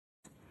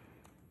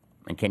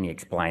And can you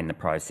explain the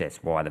process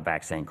why the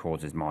vaccine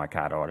causes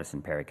myocarditis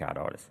and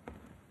pericarditis?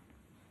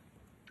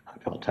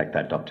 I'll take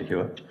that, Dr.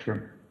 Hewitt.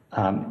 Sure.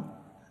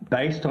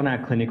 Based on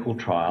our clinical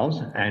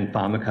trials and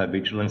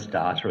pharmacovigilance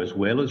data, as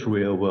well as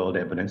real-world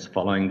evidence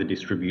following the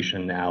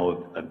distribution now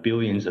of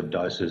billions of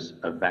doses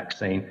of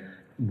vaccine,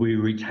 we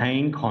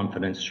retain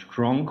confidence,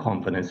 strong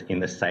confidence in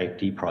the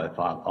safety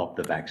profile of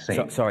the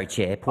vaccine. Sorry,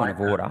 Chair, point of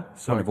order.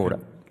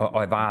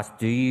 I've asked,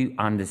 do you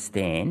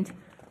understand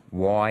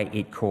why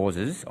it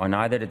causes, I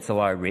know that it's a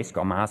low risk,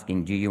 I'm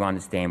asking, do you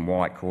understand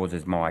why it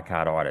causes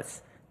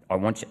myocarditis? I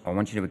want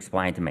you to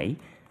explain to me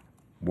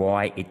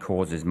why it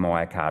causes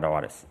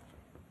myocarditis.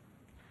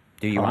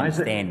 Do you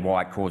understand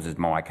why it causes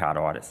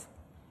myocarditis?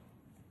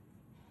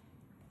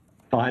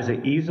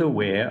 Pfizer is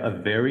aware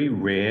of very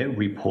rare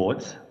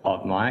reports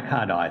of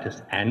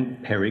myocarditis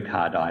and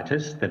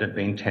pericarditis that have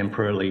been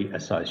temporarily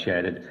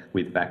associated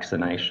with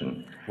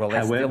vaccination. Well,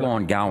 they're still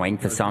ongoing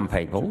for some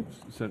people.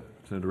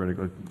 Senator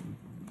Rennick,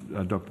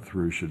 Dr.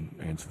 Through should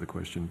answer the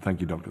question. Thank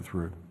you, Dr.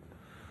 Through.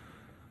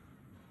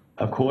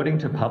 According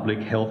to public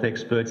health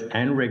experts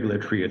and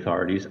regulatory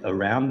authorities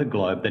around the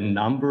globe, the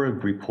number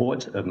of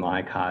reports of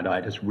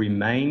myocarditis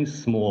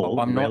remains small.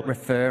 I'm not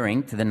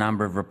referring to the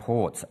number of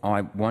reports.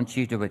 I want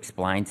you to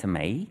explain to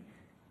me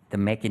the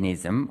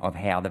mechanism of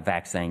how the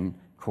vaccine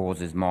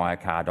causes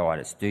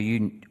myocarditis. Do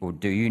you or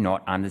do you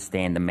not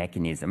understand the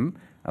mechanism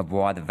of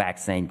why the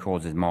vaccine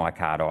causes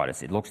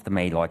myocarditis? It looks to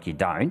me like you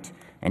don't.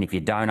 And if you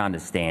don't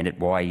understand it,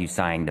 why are you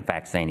saying the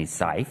vaccine is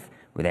safe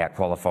without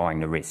qualifying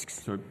the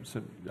risks? So,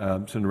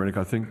 Senator Rennick,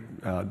 I think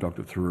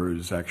Dr. Through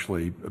is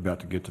actually about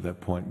to get to that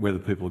point. Whether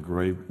people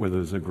agree, whether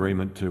there's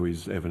agreement to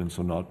his evidence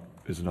or not,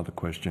 is another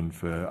question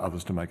for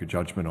others to make a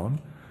judgment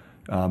on.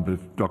 But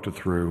if Dr.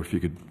 Through, if you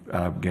could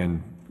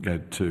again go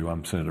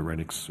to Senator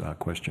Rennick's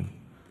question.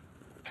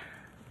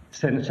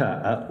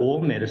 Senator,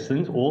 all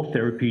medicines, all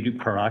therapeutic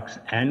products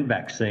and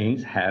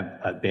vaccines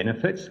have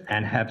benefits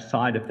and have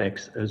side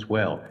effects as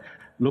well.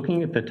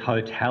 Looking at the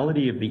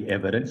totality of the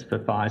evidence for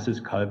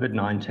Pfizer's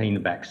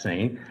COVID-19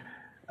 vaccine,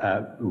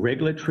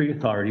 regulatory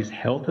authorities,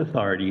 health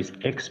authorities,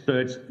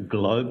 experts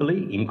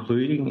globally,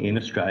 including in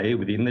Australia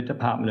within the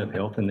Department of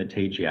Health and the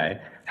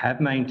TGA, have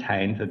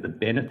maintained that the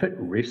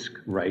benefit-risk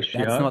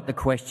ratio... That's not the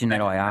question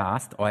that I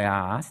asked. I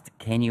asked,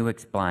 can you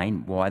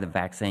explain why the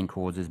vaccine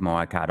causes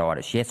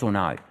myocarditis? Yes or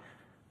no?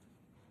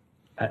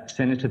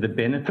 Senator, the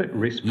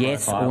benefit-risk profile...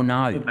 Yes or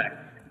no?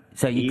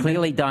 So you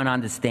clearly don't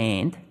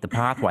understand the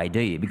pathway, do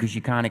you? Because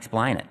you can't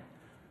explain it.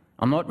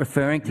 I'm not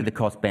referring to the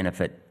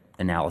cost-benefit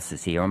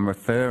analysis here. I'm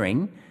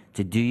referring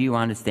to, do you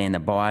understand the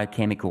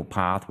biochemical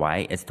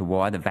pathway as to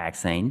why the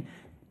vaccine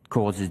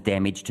causes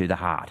damage to the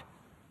heart?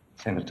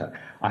 Senator,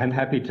 I'm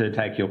happy to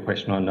take your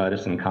question on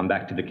notice and come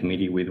back to the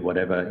committee with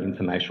whatever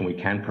information we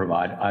can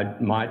provide. I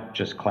might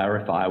just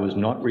clarify, I was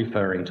not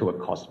referring to a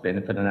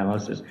cost-benefit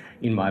analysis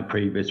in my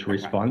previous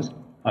response.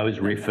 I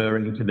was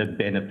referring to the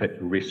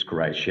benefit-risk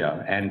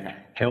ratio, and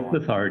health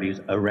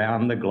authorities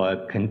around the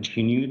globe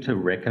continue to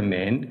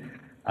recommend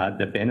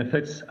the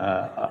benefits.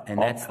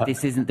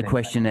 This isn't the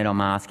question that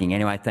I'm asking.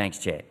 Anyway, thanks,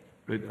 Chair.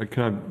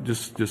 Can I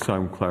just so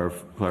I'm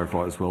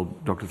clarify as well,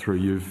 Dr. Through,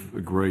 you've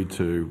agreed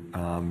to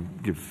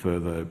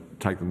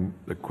take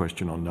the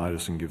question on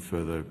notice and give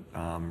further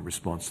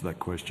response to that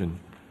question.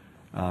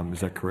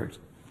 Is that correct?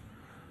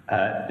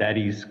 That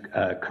is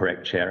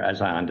correct, Chair.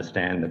 As I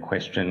understand, the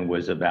question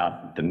was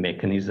about the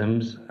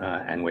mechanisms,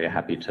 and we're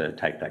happy to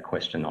take that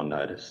question on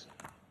notice.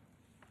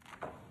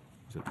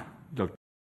 Is it?